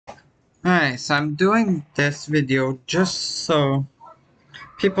Alright, so I'm doing this video just so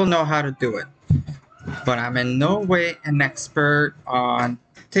people know how to do it. But I'm in no way an expert on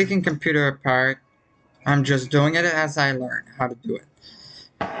taking computer apart. I'm just doing it as I learn how to do it.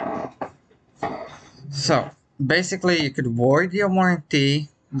 So, basically you could void your warranty,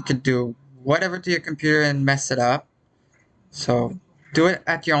 you could do whatever to your computer and mess it up. So, do it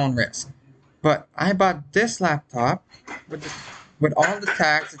at your own risk. But I bought this laptop with all the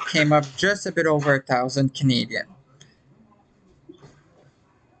tax. It came up just a bit over 1,000 Canadian.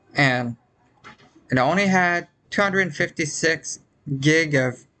 And it only had 256 gig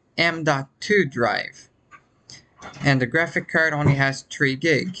of M.2 drive, and the graphic card only has 3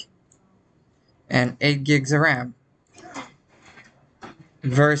 gig and 8 gigs of RAM,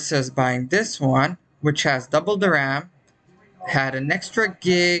 versus buying this one, which has double the RAM, had an extra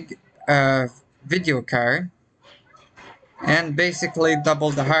gig of video card, and basically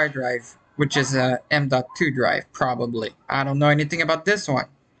double the hard drive, which is a M.2 drive, probably. I don't know anything about this one.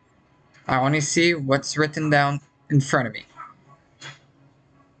 I only see what's written down in front of me.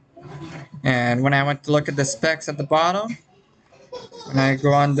 And when I went to look at the specs at the bottom, when I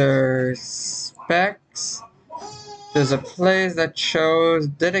go under specs, there's a place that shows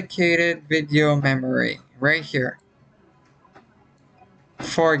dedicated video memory right here.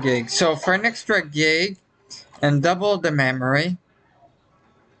 4 gig. So for an extra gig and double the memory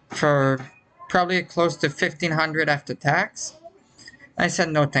for probably close to 1,500 after tax, I said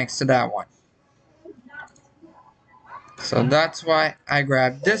no thanks to that one. So that's why I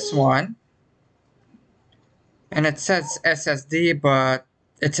grabbed this one. And it says SSD, but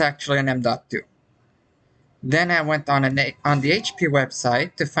it's actually an M.2. Then I went on the HP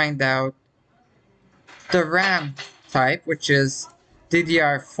website to find out the RAM type, which is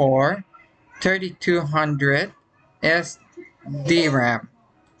DDR4 3200 SD RAM.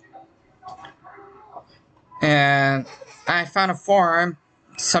 And I found a forum.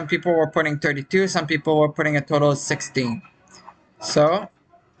 Some people were putting 32, some people were putting a total of 16. So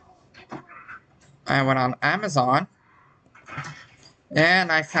I went on Amazon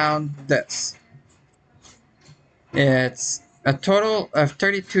and I found this. It's a total of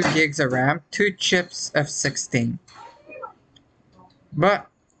 32 gigs of RAM, 2 chips of 16. But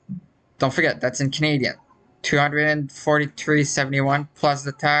don't forget, that's in Canadian. 243.71 plus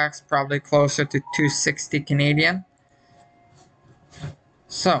the tax, probably closer to 260 Canadian.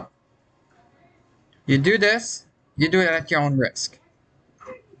 So, you do this, you do it at your own risk.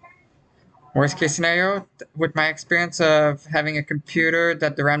 Worst case scenario, with my experience of having a computer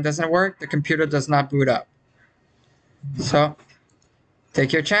that the RAM doesn't work, the computer does not boot up. So,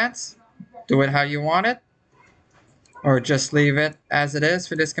 take your chance, do it how you want it, or just leave it as it is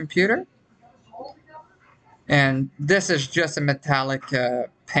for this computer. And this is just a metallic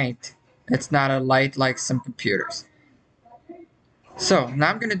paint. It's not a light like some computers. So now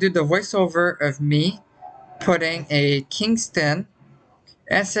I'm going to do the voiceover of me putting a Kingston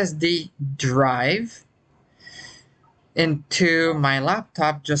SSD drive into my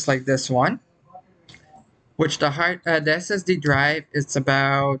laptop, just like this one. Which the SSD drive is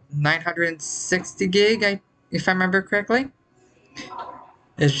about 960 gig, if I remember correctly.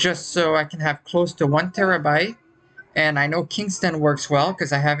 It's just so I can have close to 1 terabyte. And I know Kingston works well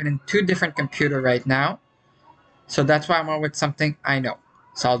because I have it in 2 different computers right now. So that's why I went with something I know.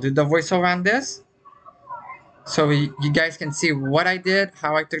 So I'll do the voiceover on this, so you guys can see what I did,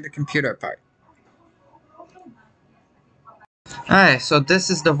 how I took the computer apart. Alright, so this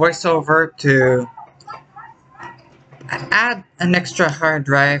is the voiceover to add an extra hard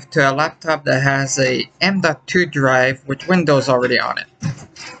drive to a laptop that has a M.2 drive with Windows already on it.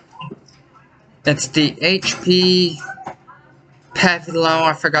 It's the HP Pavilion,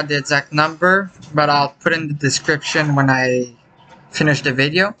 I forgot the exact number, but I'll put in the description when I finish the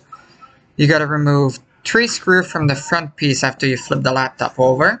video. You gotta remove 3 screws from the front piece after you flip the laptop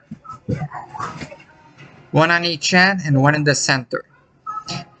over. 1 on each end and 1 in the center.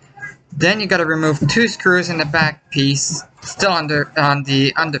 Then you gotta remove 2 screws in the back piece, still on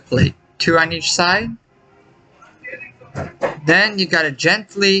the underplate. 2 on each side. Then you gotta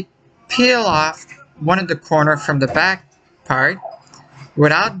gently peel off one of the corner from the back part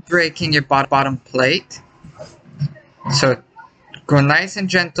without breaking your bottom plate. So go nice and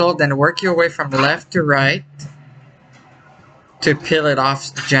gentle, then work your way from left to right to peel it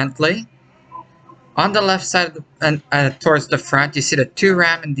off gently. On the left side and towards the front, you see the 2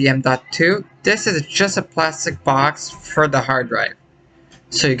 RAM and the M.2. This is just a plastic box for the hard drive.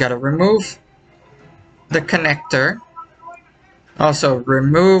 So you gotta remove the connector. Also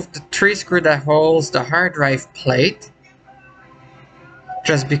remove the 3 screw that holds the hard drive plate.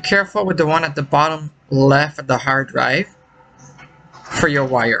 Just be careful with the one at the bottom left of the hard drive for your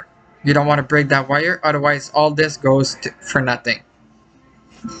wire. You don't want to break that wire, otherwise all this goes for nothing.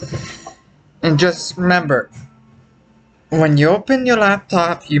 And just remember, when you open your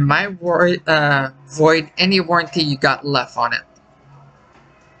laptop, you might void any warranty you got left on it.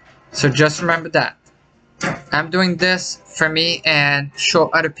 So just remember that. I'm doing this for me and show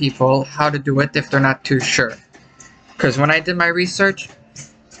other people how to do it if they're not too sure. Because when I did my research,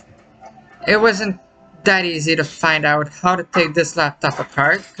 it wasn't that easy to find out how to take this laptop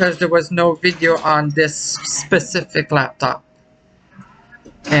apart because there was no video on this specific laptop.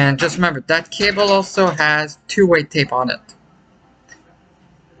 And just remember, that cable also has two-way tape on it.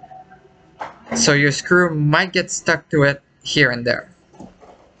 So your screw might get stuck to it here and there.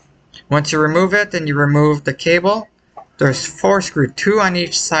 Once you remove it and you remove the cable, there's 4 screws, 2 on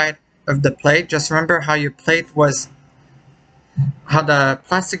each side of the plate. Just remember how your plate was, how the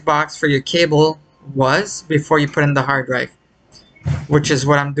plastic box for your cable was before you put in the hard drive, which is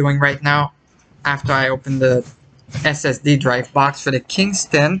what I'm doing right now after I open the SSD drive box for the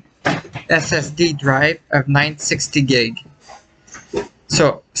Kingston SSD drive of 960 gig.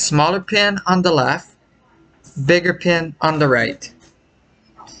 So smaller pin on the left, bigger pin on the right.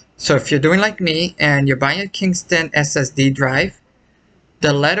 So if you're doing like me and you're buying a Kingston SSD drive,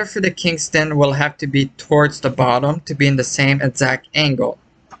 the letter for the Kingston will have to be towards the bottom to be in the same exact angle.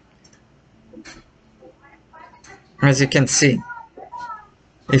 As you can see,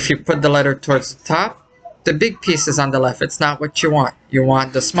 if you put the letter towards the top, the big piece is on the left. It's not what you want. You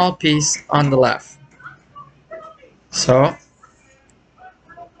want the small piece on the left. So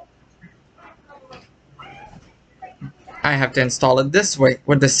I have to install it this way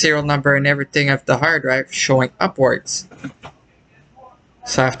with the serial number and everything of the hard drive showing upwards.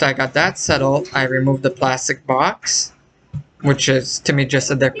 So after I got that settled, I removed the plastic box, which is to me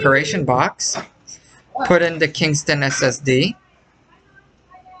just a decoration box. Put in the Kingston SSD.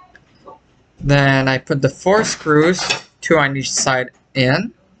 Then I put the 4 screws, 2 on each side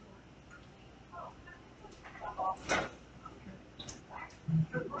in.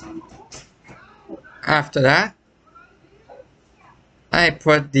 After that, I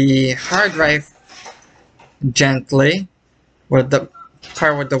put the hard drive gently with the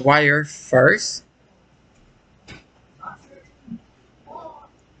part with the wire first.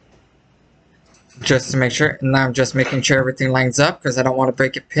 Just to make sure. Now I'm just making sure everything lines up because I don't want to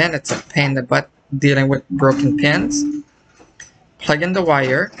break a pin. It's a pain in the butt dealing with broken pins. Plug in the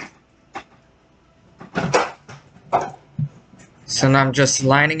wire. So now I'm just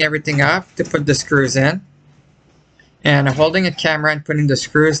lining everything up to put the screws in. And holding a camera and putting the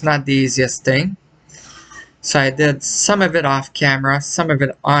screws, not the easiest thing. So I did some of it off camera, some of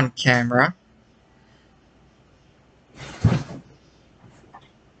it on camera.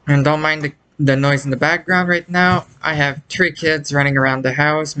 And don't mind the noise in the background right now. I have 3 kids running around the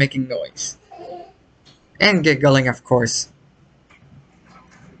house making noise. And giggling, of course.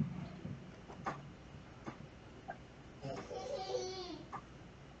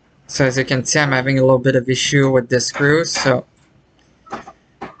 So as you can see, I'm having a little bit of issue with the screws, so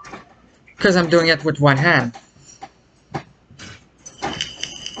because I'm doing it with one hand.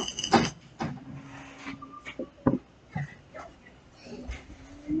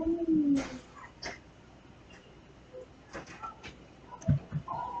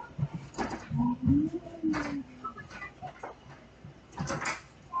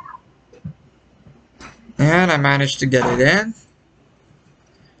 And I managed to get it in.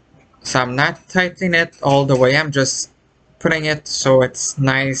 So I'm not tightening it all the way, I'm just putting it so it's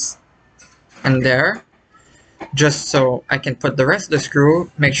nice and there. Just so I can put the rest of the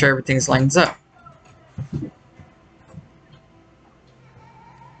screw, make sure everything's lines up.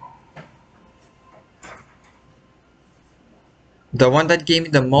 The one that gave me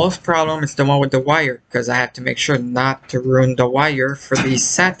the most problem is the one with the wire, because I have to make sure not to ruin the wire for the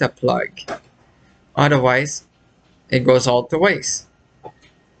SATA plug. Otherwise, it goes all to waste.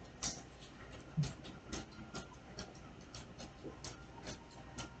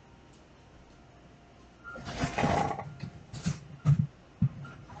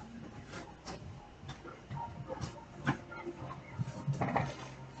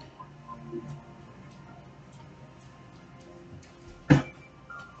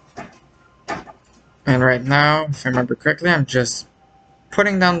 And right now, if I remember correctly, I'm just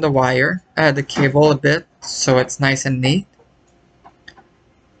putting down the wire, the cable a bit, so it's nice and neat.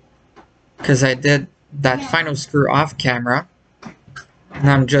 Because I did that final screw off camera. And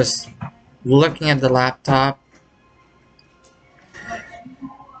I'm just looking at the laptop.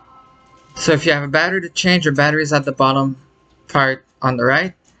 So if you have a battery to change, your battery's at the bottom part on the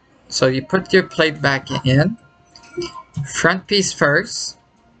right. So you put your plate back in. Front piece first.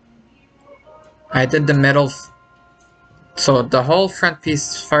 I did the middle. So the whole front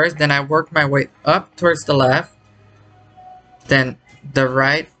piece first. Then I worked my way up towards the left. Then the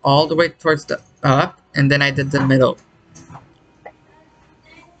right all the way towards the up. And then I did the middle.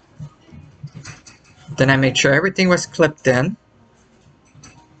 Then I made sure everything was clipped in.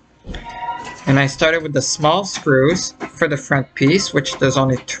 And I started with the small screws for the front piece, which there's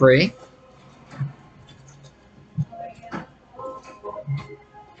only 3.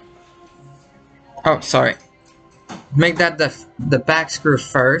 Oh, sorry. Make that the back screw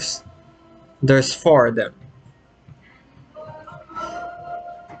first. There's 4 of them.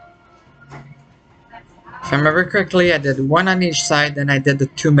 If I remember correctly, I did 1 on each side, then I did the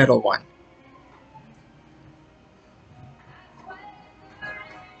 2 middle one.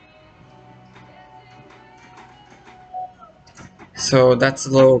 So that's a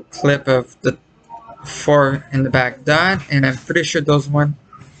little clip of the 4 in the back done, and I'm pretty sure those one.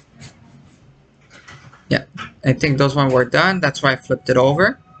 Yeah, I think those one were done. That's why I flipped it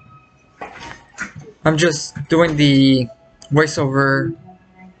over. I'm just doing the voiceover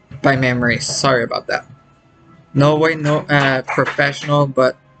by memory. Sorry about that. No way, no professional,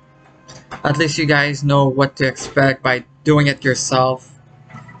 but at least you guys know what to expect by doing it yourself.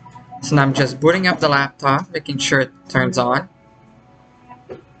 So now I'm just booting up the laptop, making sure it turns on.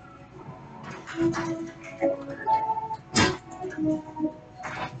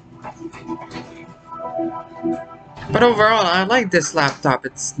 But overall, I like this laptop.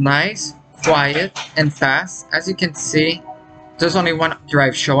 It's nice, quiet, and fast. As you can see, there's only one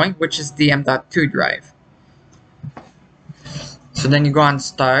drive showing, which is the M.2 drive. So then you go on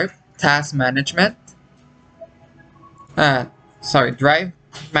Start, Task Management. Drive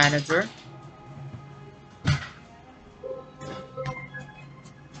Manager.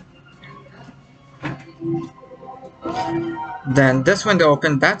 Then this window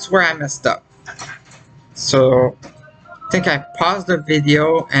open, that's where I messed up. So I think I paused the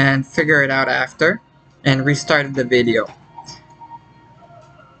video and figured it out after and restarted the video.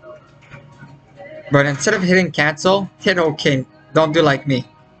 But instead of hitting cancel, hit OK. Don't do like me.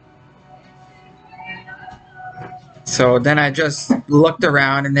 So then I just looked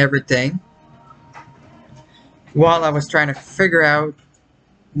around and everything while I was trying to figure out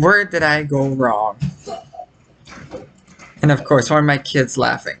where did I go wrong. And of course, one of my kids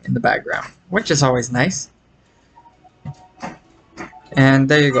laughing in the background, which is always nice. And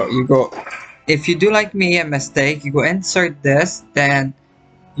there you go. You go. If you do like me a mistake, you go insert this, then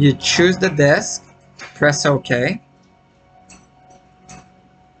you choose the disk, press OK.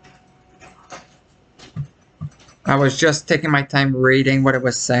 I was just taking my time reading what it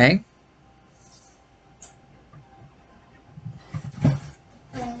was saying.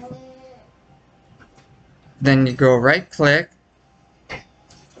 Then you go right click,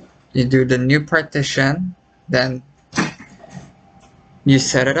 you do the new partition, then you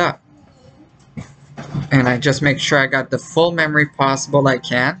set it up. And I just make sure I got the full memory possible I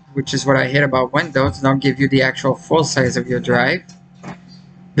can, which is what I hate about Windows. They don't give you the actual full size of your drive.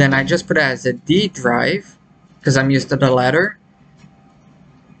 Then I just put it as a D drive, because I'm used to the letter.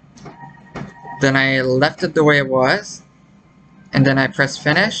 Then I left it the way it was, and then I press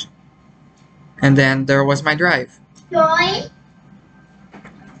finish, and then there was my drive.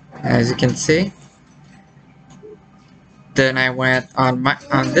 As you can see. Then I went on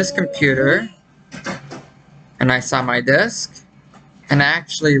this computer, and I saw my disk, and I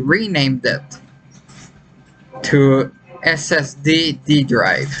actually renamed it to SSD D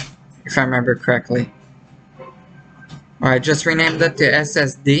drive, if I remember correctly. Or I just renamed it to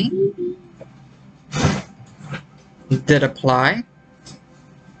SSD. Did apply.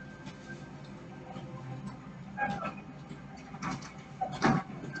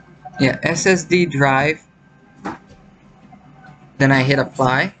 Yeah, SSD drive. Then I hit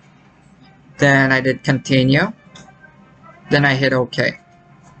apply. Then I did continue. Then I hit OK.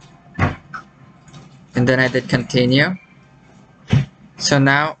 And then I did continue. So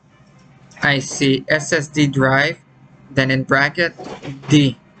now I see SSD drive, then in bracket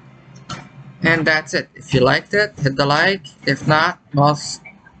D. And that's it. If you liked it, hit the like. If not, well,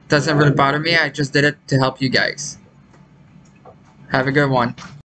 doesn't really bother me. I just did it to help you guys. Have a good one.